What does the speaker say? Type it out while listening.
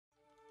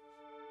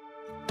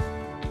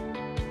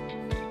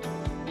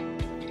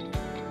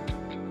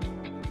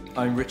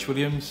I'm Rich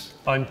Williams.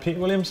 I'm Pete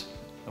Williams.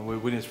 And we're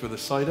Williams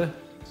Brothers Cider.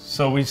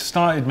 So we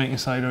started making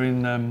cider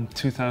in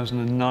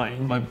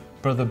 2009. My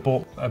brother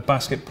bought a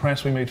basket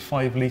press. We made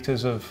 5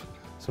 litres of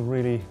some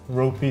really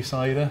ropey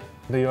cider.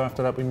 The year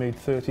after that we made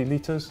 30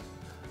 litres.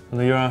 And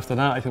the year after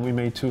that I think we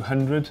made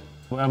 200.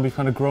 And we've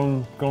kind of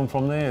grown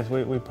from there.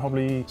 We're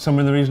probably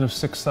somewhere in the region of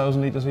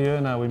 6,000 litres a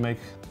year now we make.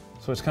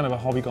 So it's kind of a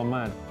hobby gone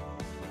mad.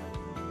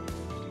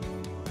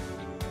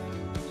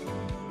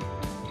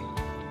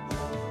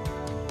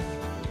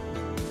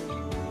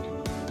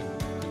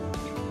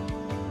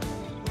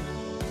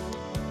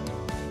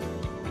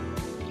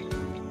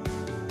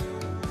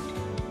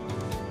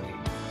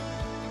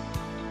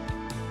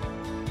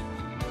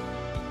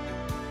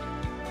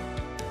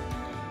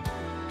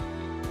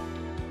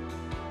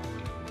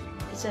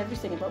 It's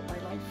everything about my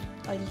life.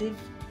 I live,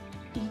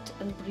 eat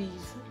and breathe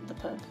the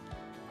pub,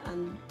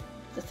 and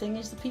the thing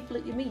is the people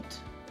that you meet,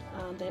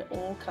 and they're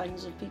all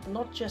kinds of people,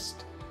 not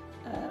just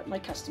my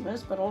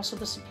customers but also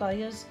the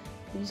suppliers.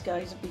 These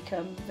guys have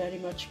become very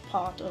much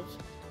part of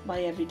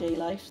my everyday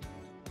life.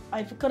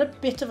 I've got a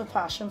bit of a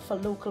passion for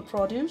local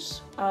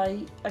produce.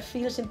 I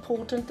feel it's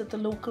important that the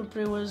local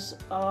brewers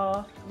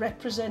are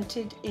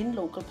represented in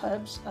local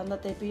pubs and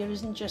that their beer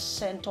isn't just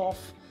sent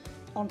off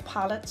on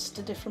pallets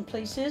to different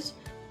places.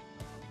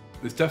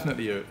 There's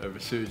definitely a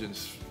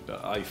resurgence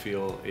that I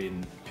feel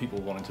in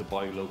people wanting to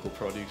buy local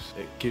produce.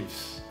 It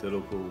gives the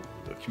local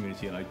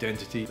community an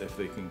identity if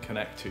they can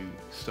connect to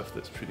stuff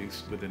that's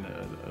produced within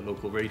a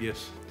local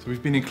radius. So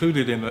we've been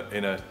included in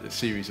a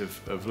series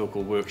of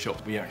local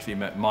workshops. We actually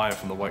met Maya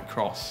from the White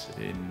Cross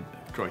in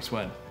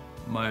Groeswen.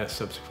 Maya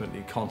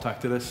subsequently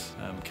contacted us,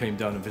 came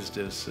down and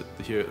visited us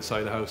here at the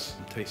Cider House,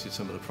 and tasted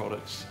some of the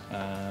products,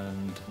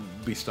 and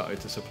we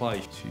started to supply.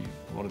 She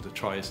wanted to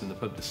try us in the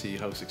pub to see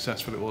how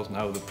successful it was and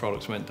how the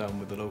products went down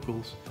with the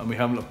locals, and we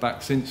haven't looked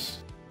back since.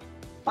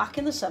 Back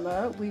in the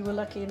summer we were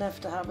lucky enough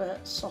to have a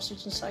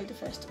sausage and cider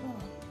festival,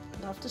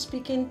 and after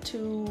speaking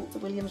to the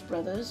Williams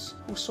brothers,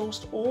 who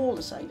sourced all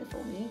the cider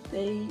for me,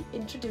 they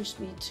introduced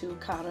me to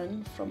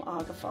Karen from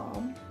Arga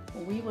Farm.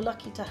 We were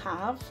lucky to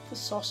have the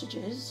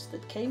sausages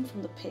that came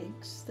from the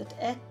pigs, that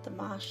ate the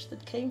mash,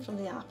 that came from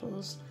the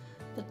apples,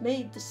 that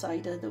made the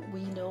cider that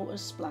we know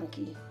as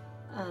Splanky.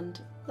 And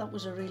that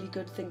was a really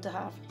good thing to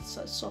have.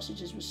 The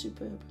sausages were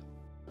superb.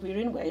 We're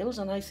in Wales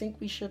and I think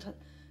we should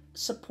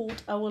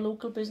support our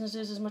local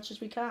businesses as much as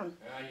we can.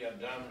 Yeah, you're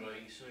damn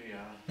right, so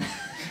yeah.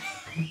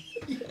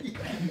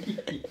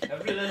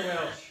 Everything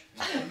Welsh.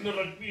 I'm not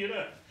a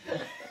beer.